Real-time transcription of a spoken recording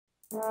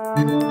We're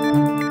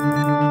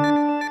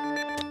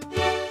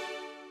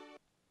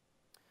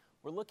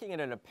looking at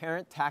an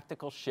apparent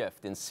tactical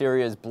shift in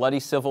Syria's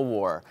bloody civil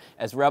war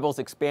as rebels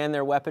expand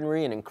their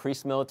weaponry and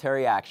increase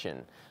military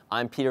action.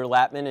 I'm Peter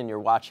Lattman, and you're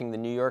watching the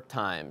New York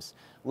Times.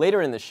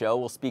 Later in the show,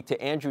 we'll speak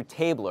to Andrew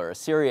Tabler, a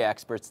Syria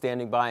expert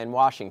standing by in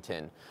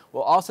Washington.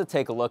 We'll also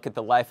take a look at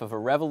the life of a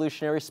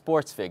revolutionary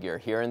sports figure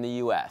here in the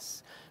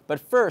U.S. But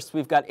first,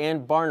 we've got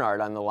Ann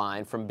Barnard on the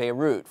line from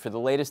Beirut for the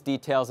latest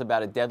details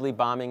about a deadly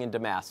bombing in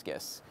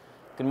Damascus.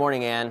 Good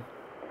morning, Ann.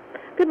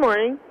 Good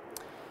morning.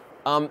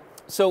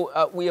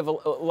 So we have a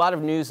lot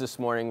of news this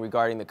morning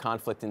regarding the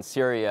conflict in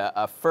Syria.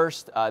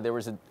 First, there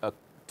was a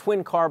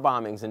twin car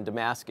bombings in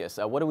Damascus.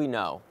 What do we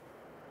know?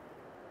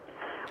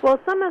 Well,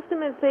 some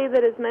estimates say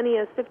that as many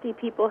as 50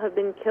 people have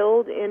been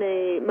killed in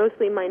a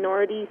mostly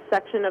minority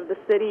section of the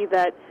city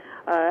that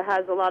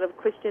has a lot of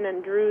Christian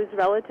and Druze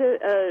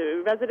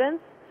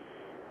residents.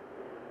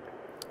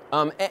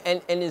 And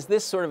is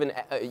this sort of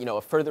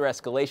a further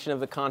escalation of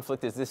the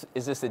conflict? Is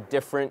this a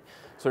different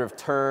sort of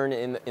turn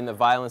in the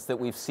violence that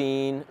we've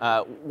seen?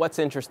 What's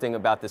interesting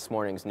about this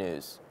morning's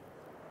news?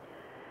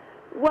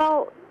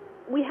 Well,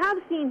 we have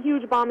seen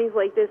huge bombings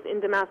like this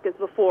in Damascus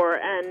before,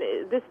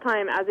 and this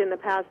time, as in the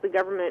past, the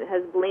government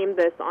has blamed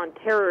this on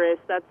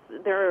terrorists. That's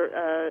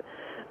their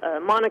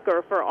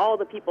moniker for all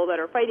the people that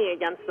are fighting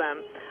against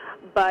them.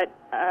 But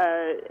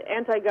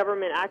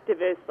anti-government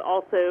activists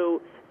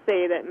also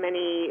say that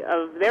many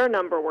of their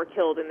number were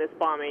killed in this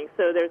bombing.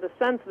 So there's a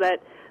sense that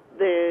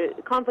the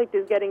conflict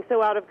is getting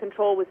so out of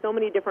control with so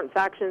many different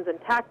factions and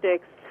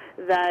tactics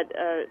that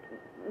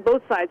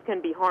both sides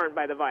can be harmed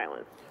by the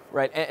violence.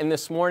 Right, and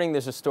this morning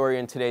there's a story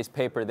in today's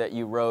paper that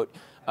you wrote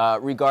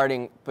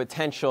regarding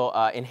potential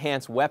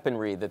enhanced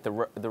weaponry that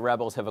the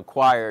rebels have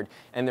acquired,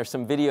 and there's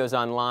some videos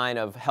online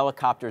of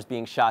helicopters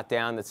being shot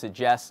down that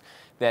suggests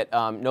that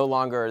no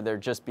longer they're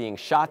just being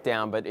shot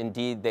down, but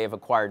indeed they've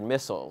acquired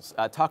missiles.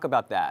 Talk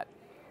about that.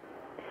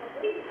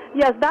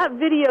 Yes, that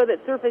video that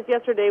surfaced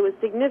yesterday was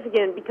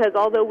significant because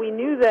although we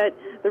knew that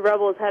the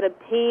rebels had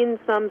obtained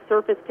some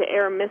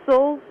surface-to-air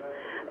missiles,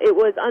 it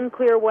was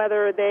unclear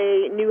whether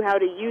they knew how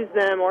to use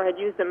them or had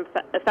used them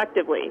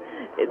effectively.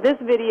 This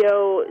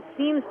video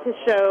seems to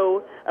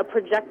show a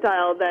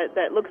projectile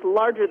that looks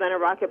larger than a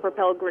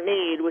rocket-propelled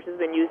grenade, which has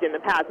been used in the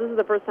past. This is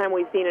the first time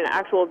we've seen an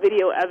actual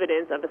video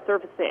evidence of a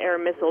surface-to-air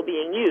missile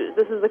being used.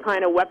 This is the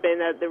kind of weapon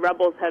that the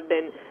rebels have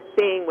been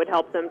saying would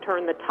help them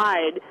turn the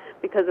tide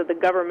because of the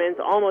government's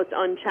almost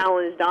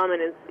unchallenged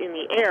dominance in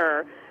the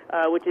air,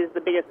 which is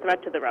the biggest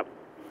threat to the rebels.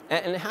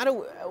 And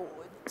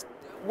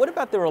what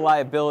about the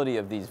reliability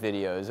of these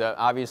videos?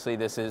 Obviously,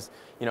 this is,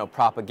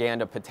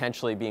 propaganda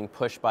potentially being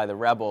pushed by the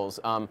rebels.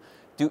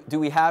 Do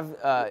we have?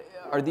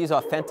 Are these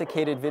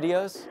authenticated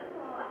videos?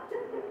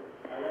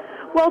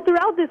 Well,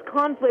 throughout this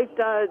conflict,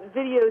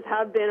 videos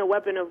have been a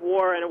weapon of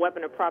war and a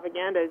weapon of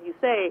propaganda, as you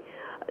say.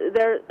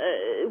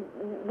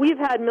 We've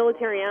had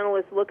military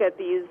analysts look at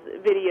these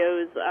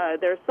videos.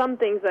 There are some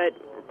things that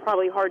are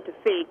probably hard to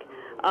fake.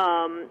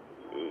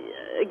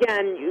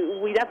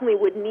 Again, we definitely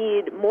would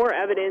need more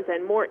evidence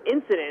and more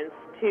incidents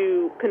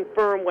to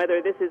confirm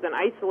whether this is an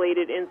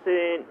isolated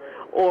incident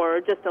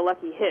or just a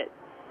lucky hit.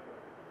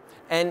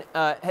 And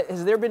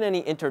has there been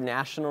any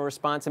international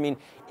response? I mean,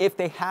 if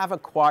they have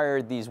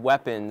acquired these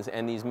weapons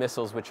and these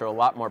missiles, which are a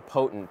lot more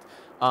potent,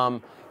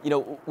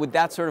 would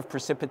that sort of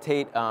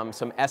precipitate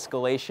some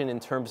escalation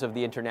in terms of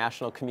the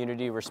international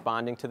community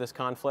responding to this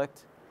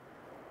conflict?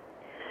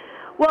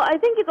 Well, I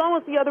think it's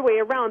almost the other way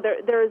around.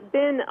 There's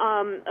been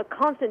a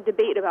constant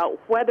debate about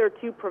whether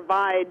to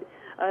provide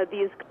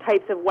these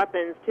types of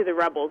weapons to the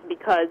rebels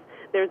because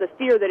there's a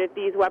fear that if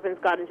these weapons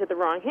got into the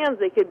wrong hands,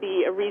 they could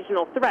be a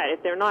regional threat.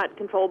 If they're not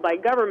controlled by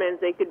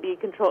governments, they could be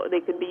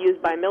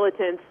used by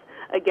militants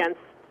against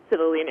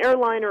civilian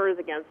airliners,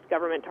 against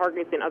government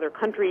targets in other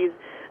countries.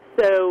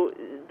 So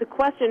the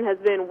question has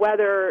been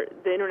whether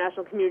the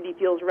international community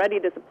feels ready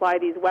to supply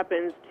these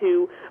weapons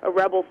to a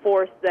rebel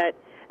force that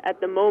at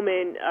the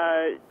moment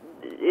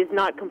is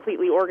not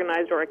completely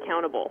organized or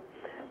accountable.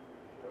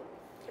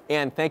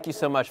 Ann, thank you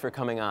so much for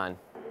coming on.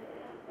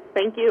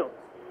 Thank you.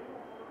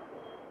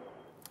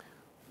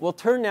 We'll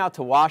turn now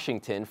to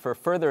Washington for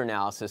further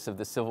analysis of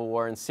the civil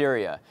war in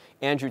Syria.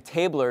 Andrew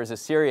Tabler is a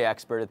Syria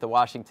expert at the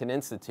Washington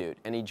Institute,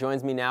 and he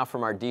joins me now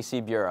from our D.C.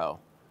 bureau.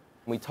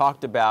 We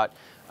talked about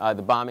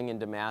the bombing in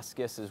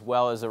Damascus, as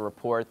well as a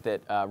report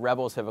that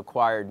rebels have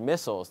acquired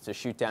missiles to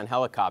shoot down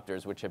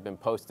helicopters, which have been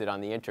posted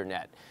on the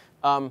internet.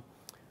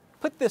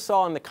 Put this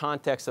all in the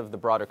context of the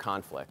broader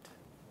conflict.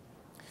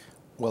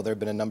 Well, there have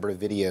been a number of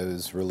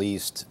videos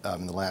released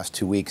in the last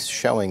 2 weeks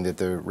showing that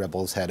the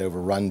rebels had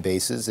overrun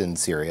bases in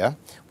Syria,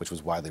 which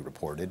was widely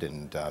reported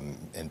and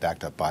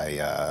backed up by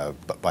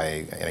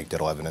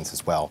anecdotal evidence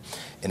as well.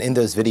 And in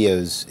those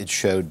videos, it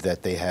showed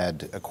that they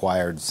had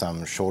acquired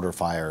some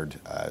shoulder-fired,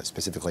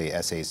 specifically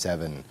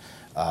SA-7,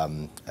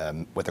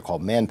 what they're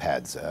called man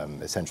pads,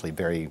 essentially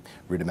very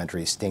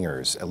rudimentary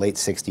stingers, late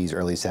 60s,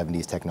 early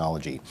 70s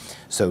technology.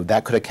 So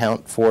that could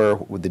account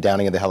for the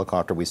downing of the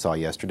helicopter we saw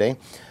yesterday.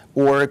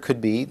 Or it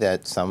could be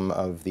that some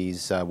of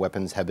these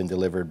weapons have been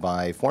delivered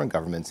by foreign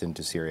governments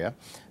into Syria,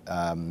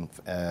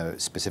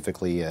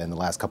 specifically in the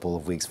last couple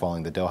of weeks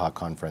following the Doha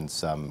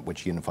conference,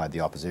 which unified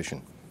the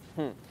opposition.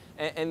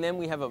 And then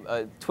we have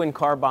twin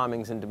car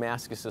bombings in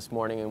Damascus this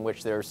morning, in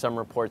which there are some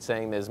reports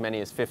saying that as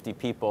many as 50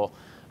 people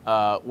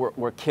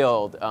were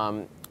killed.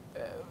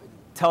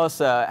 Tell us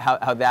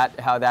how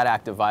that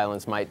act of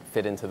violence might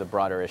fit into the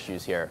broader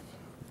issues here.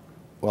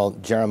 Well,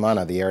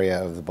 Jeramana, the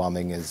area of the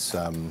bombing, is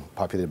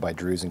populated by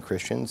Druze and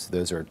Christians.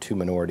 Those are two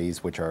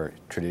minorities which are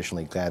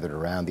traditionally gathered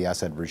around the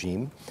Assad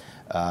regime.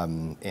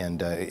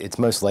 It's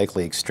most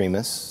likely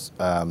extremists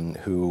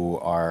who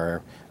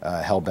are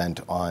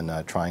hell-bent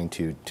on trying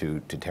to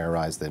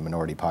terrorize the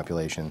minority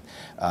population.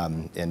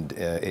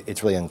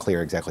 It's really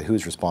unclear exactly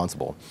who's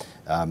responsible.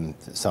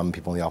 Some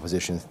people in the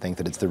opposition think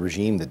that it's the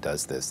regime that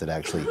does this, that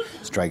actually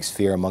strikes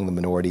fear among the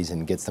minorities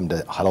and gets them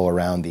to huddle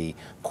around the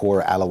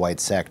core Alawite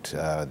sect,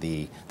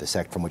 the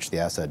sect from which the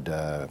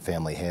Assad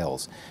family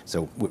hails.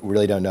 So we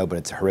really don't know, but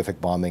it's a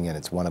horrific bombing, and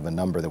it's one of a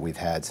number that we've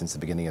had since the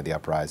beginning of the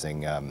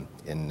uprising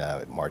in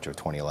March of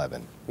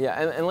 2011.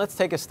 Yeah, and let's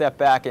take a step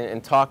back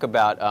and talk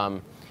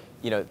about,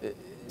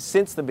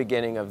 since the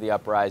beginning of the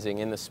uprising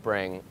in the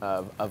spring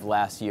of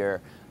last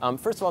year.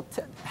 First of all,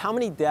 how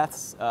many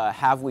deaths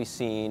have we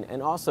seen?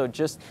 And also,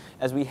 just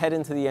as we head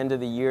into the end of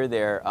the year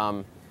there,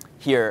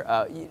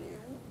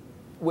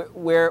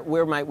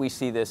 where might we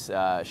see this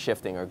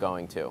shifting or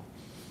going to?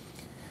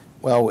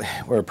 Well,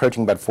 we're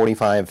approaching about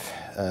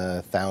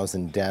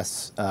 45,000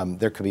 deaths.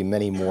 There could be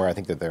many more. I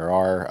think that there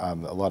are. A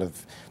lot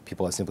of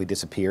people have simply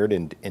disappeared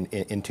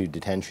into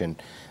detention.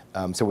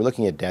 So we're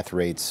looking at death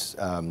rates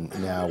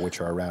now which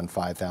are around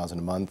 5,000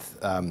 a month.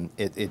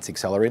 It's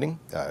accelerating.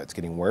 It's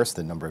getting worse.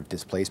 The number of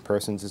displaced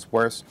persons is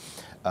worse.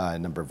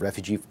 Number of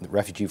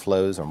refugee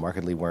flows are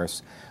markedly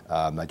worse.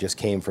 I just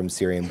came from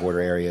Syrian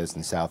border areas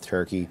in South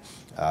Turkey.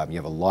 You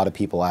have a lot of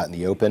people out in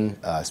the open,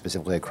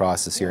 specifically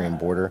across the Syrian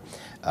border,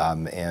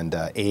 and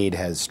aid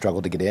has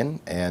struggled to get in.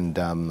 And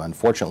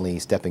unfortunately,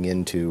 stepping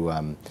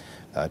into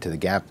to the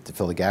gap, to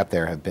fill the gap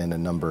there, have been a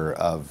number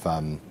of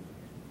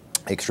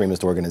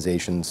extremist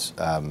organizations,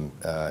 and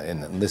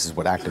this is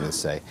what activists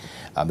say,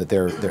 that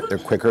they're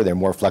quicker, they're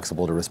more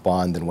flexible to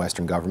respond than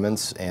Western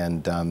governments,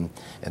 and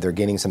they're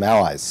gaining some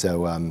allies.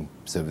 So,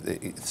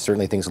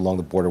 certainly things along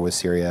the border with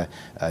Syria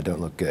don't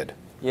look good.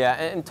 Yeah,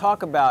 and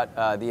talk about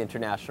the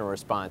international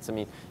response. I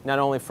mean, not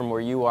only from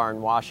where you are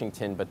in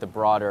Washington, but the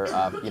broader,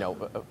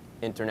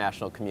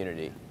 international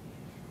community.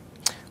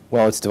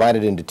 Well, it's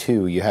divided into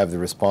two. You have the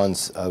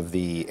response of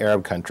the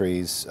Arab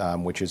countries,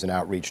 which is an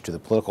outreach to the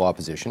political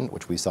opposition,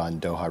 which we saw in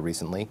Doha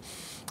recently.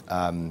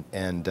 And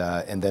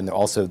then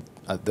also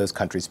those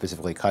countries,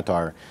 specifically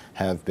Qatar,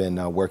 have been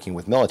working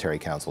with military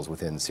councils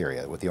within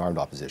Syria, with the armed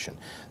opposition.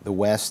 The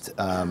West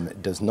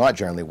does not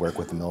generally work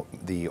with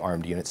the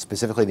armed units,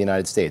 specifically the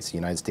United States. The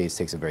United States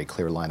takes a very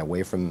clear line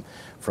away from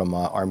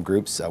armed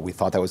groups. We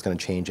thought that was going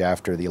to change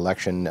after the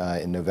election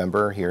in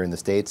November here in the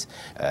States.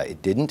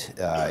 It didn't.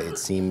 It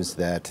seems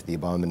that the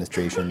Obama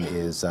administration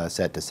is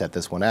set to set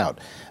this one out.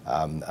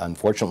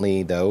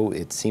 Unfortunately, though,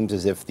 it seems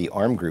as if the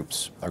armed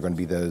groups are going to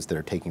be those that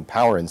are taking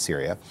power in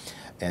Syria.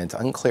 And it's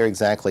unclear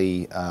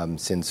exactly,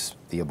 since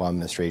the Obama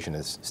administration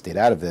has stayed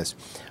out of this,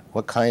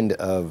 what kind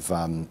of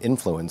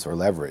influence or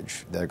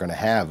leverage they're going to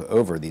have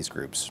over these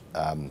groups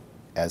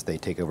as they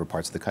take over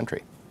parts of the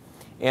country.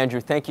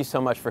 Andrew, thank you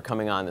so much for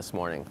coming on this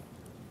morning.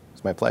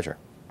 It's my pleasure.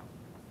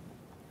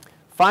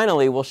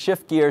 Finally, we'll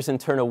shift gears and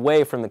turn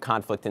away from the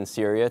conflict in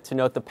Syria to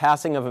note the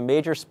passing of a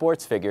major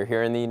sports figure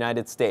here in the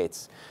United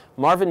States.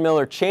 Marvin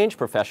Miller changed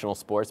professional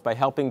sports by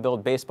helping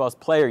build baseball's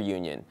player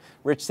union.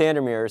 Rich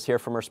Sandermeer is here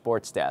from our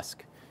sports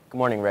desk. Good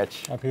morning,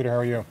 Rich. Hi, Peter. How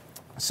are you?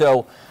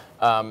 So,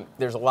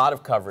 there's a lot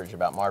of coverage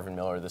about Marvin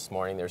Miller this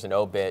morning. There's an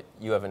obit.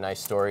 You have a nice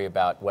story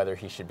about whether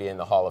he should be in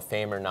the Hall of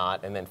Fame or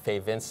not. And then Faye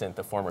Vincent,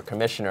 the former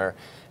commissioner,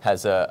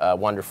 has a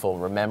wonderful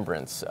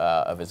remembrance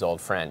of his old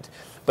friend.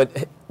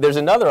 But there's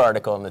another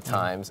article in the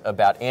Times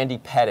about Andy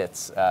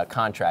Pettit's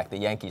contract, the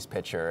Yankees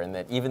pitcher, and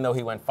that even though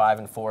he went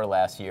 5-4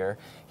 last year,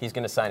 he's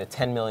going to sign a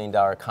 $10 million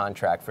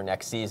contract for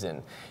next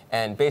season.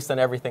 And based on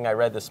everything I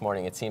read this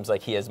morning, it seems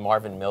like he has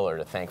Marvin Miller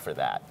to thank for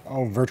that.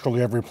 Oh,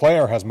 virtually every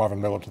player has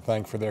Marvin Miller to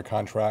thank for their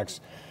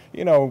contracts.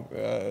 You know,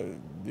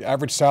 the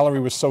average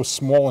salary was so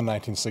small in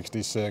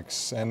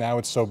 1966, and now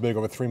it's so big,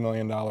 over $3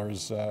 million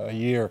a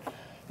year.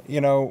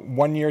 You know,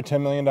 1 year,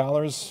 $10 million,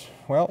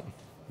 well,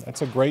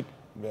 that's a great,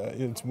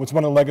 it's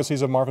one of the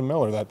legacies of Marvin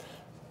Miller, that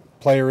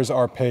players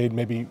are paid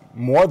maybe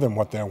more than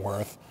what they're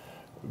worth.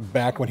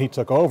 Back when he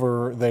took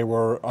over, they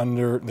were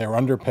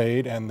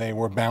underpaid, and they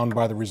were bound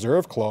by the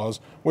reserve clause,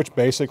 which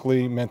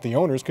basically meant the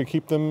owners could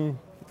keep them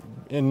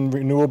in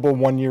renewable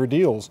 1 year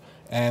deals.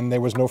 and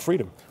there was no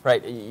freedom.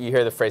 Right. You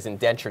hear the phrase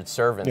indentured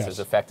servants Yes. is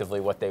effectively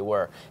what they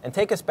were. And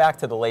take us back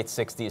to the late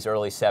 60s,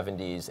 early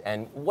 70s,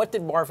 and what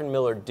did Marvin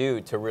Miller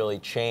do to really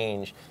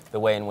change the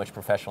way in which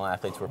professional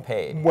athletes were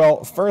paid?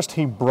 Well, first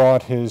he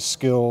brought his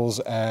skills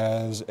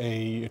as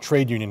a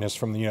trade unionist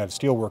from the United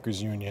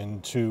Steelworkers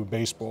Union to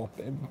baseball.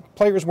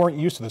 Players weren't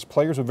used to this.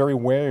 Players were very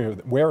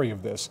wary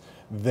of this.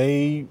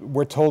 They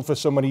were told for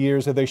so many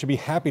years that they should be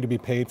happy to be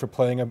paid for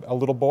playing a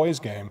little boys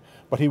game,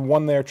 but he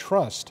won their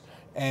trust.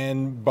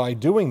 And by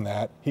doing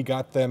that, he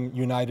got them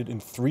united in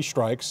 3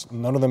 strikes,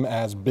 none of them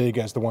as big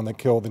as the one that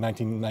killed the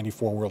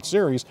 1994 World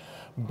Series,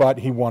 but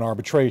he won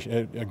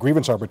arbitration,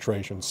 grievance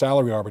arbitration,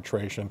 salary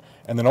arbitration,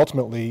 and then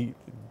ultimately,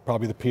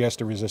 probably the pièce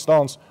de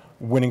résistance,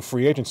 winning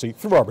free agency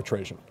through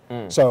arbitration.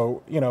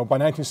 So, you know, by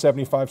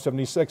 1975,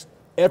 76,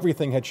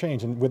 everything had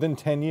changed, and within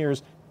 10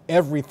 years,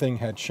 everything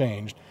had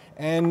changed.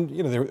 And,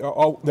 you know, there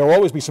will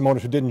always be some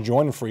owners who didn't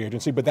join in free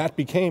agency, but that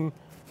became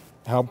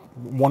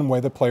one way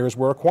the players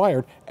were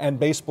acquired, and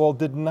baseball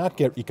did not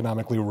get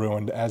economically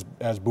ruined,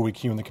 as Bowie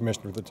Kuhn, the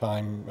commissioner at the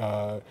time,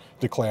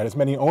 declared, as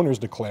many owners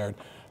declared.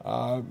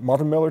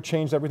 Marvin Miller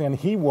changed everything, and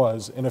he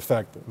was, in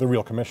effect, the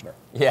real commissioner.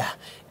 Yeah,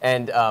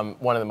 and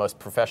one of the most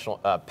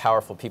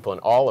powerful people in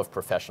all of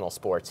professional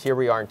sports. Here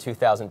we are in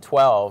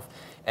 2012,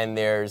 and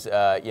there's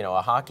you know,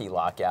 a hockey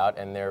lockout,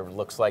 and there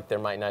looks like there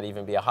might not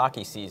even be a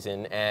hockey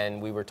season.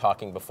 And we were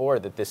talking before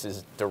that this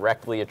is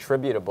directly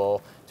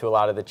attributable to a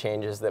lot of the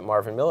changes that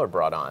Marvin Miller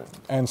brought on.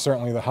 And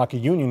certainly the hockey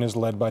union is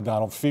led by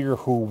Donald Fear,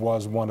 who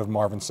was one of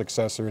Marvin's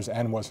successors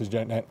and was his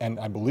and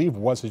I believe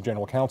was his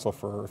general counsel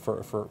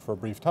for a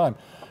brief time.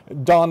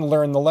 Don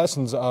learned the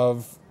lessons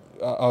of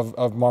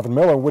Marvin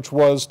Miller, which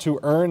was to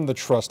earn the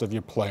trust of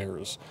your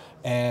players.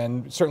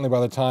 And certainly by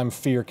the time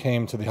Fear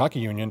came to the hockey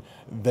union,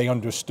 they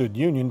understood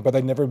union, but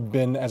they'd never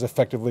been as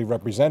effectively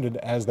represented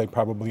as they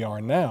probably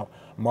are now.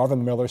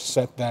 Marvin Miller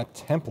set that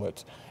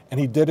template, and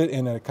he did it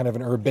in a kind of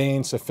an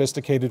urbane,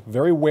 sophisticated,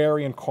 very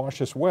wary and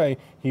cautious way.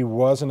 He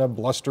wasn't a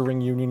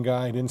blustering union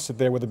guy. He didn't sit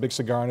there with a big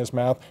cigar in his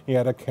mouth. He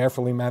had a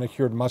carefully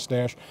manicured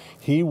mustache.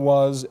 He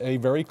was a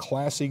very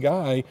classy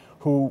guy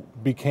who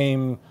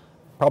became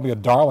probably a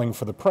darling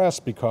for the press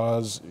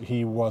because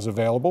he was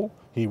available,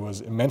 he was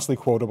immensely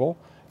quotable,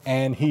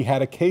 and he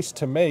had a case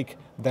to make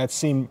that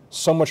seemed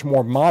so much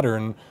more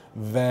modern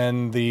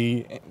than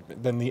the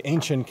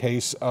ancient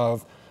case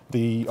of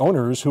the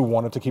owners who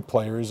wanted to keep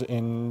players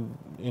in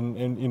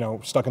you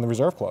know, stuck in the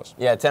reserve clause.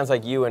 Yeah, it sounds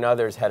like you and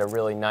others had a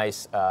really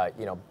nice,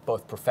 you know,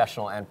 both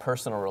professional and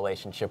personal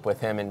relationship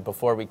with him. And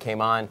before we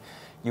came on,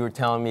 you were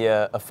telling me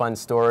a fun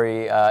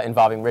story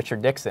involving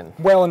Richard Nixon.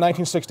 Well, in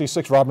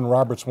 1966, Robin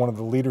Roberts, one of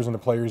the leaders in the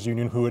Players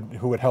Union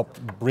who had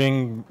helped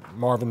bring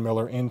Marvin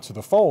Miller into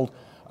the fold,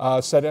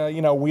 said,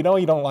 you know, we know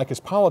you don't like his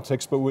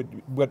politics,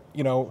 but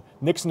you know,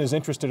 Nixon is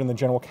interested in the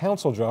general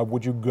counsel job.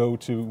 Would you go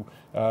to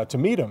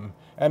meet him?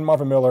 And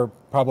Marvin Miller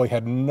probably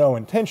had no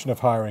intention of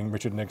hiring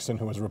Richard Nixon,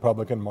 who was a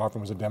Republican.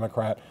 Marvin was a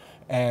Democrat.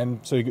 And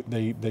so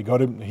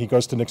he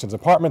goes to Nixon's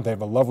apartment. They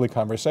have a lovely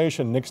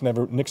conversation.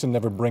 Nixon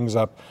never brings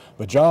up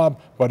the job,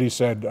 but he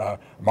said,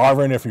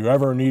 Marvin, if you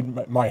ever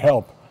need my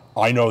help,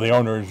 I know the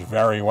owners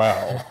very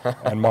well.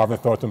 And Marvin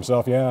thought to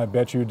himself, yeah, I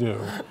bet you do.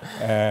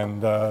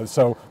 And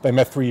so they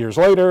met 3 years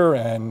later,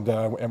 and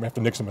after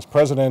Nixon was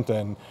president,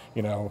 and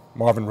you know,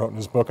 Marvin wrote in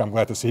his book, I'm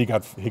glad to see he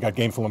got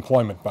gainful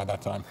employment by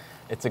that time.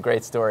 It's a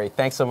great story.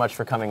 Thanks so much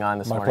for coming on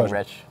this morning, pleasure.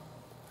 Rich.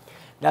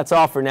 That's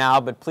all for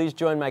now, but please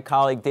join my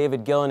colleague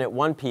David Gillen at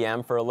 1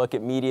 p.m. for a look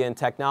at media and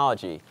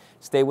technology.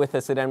 Stay with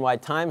us at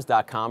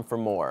nytimes.com for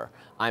more.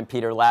 I'm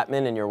Peter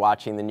Latman, and you're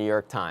watching the New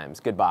York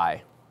Times.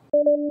 Goodbye.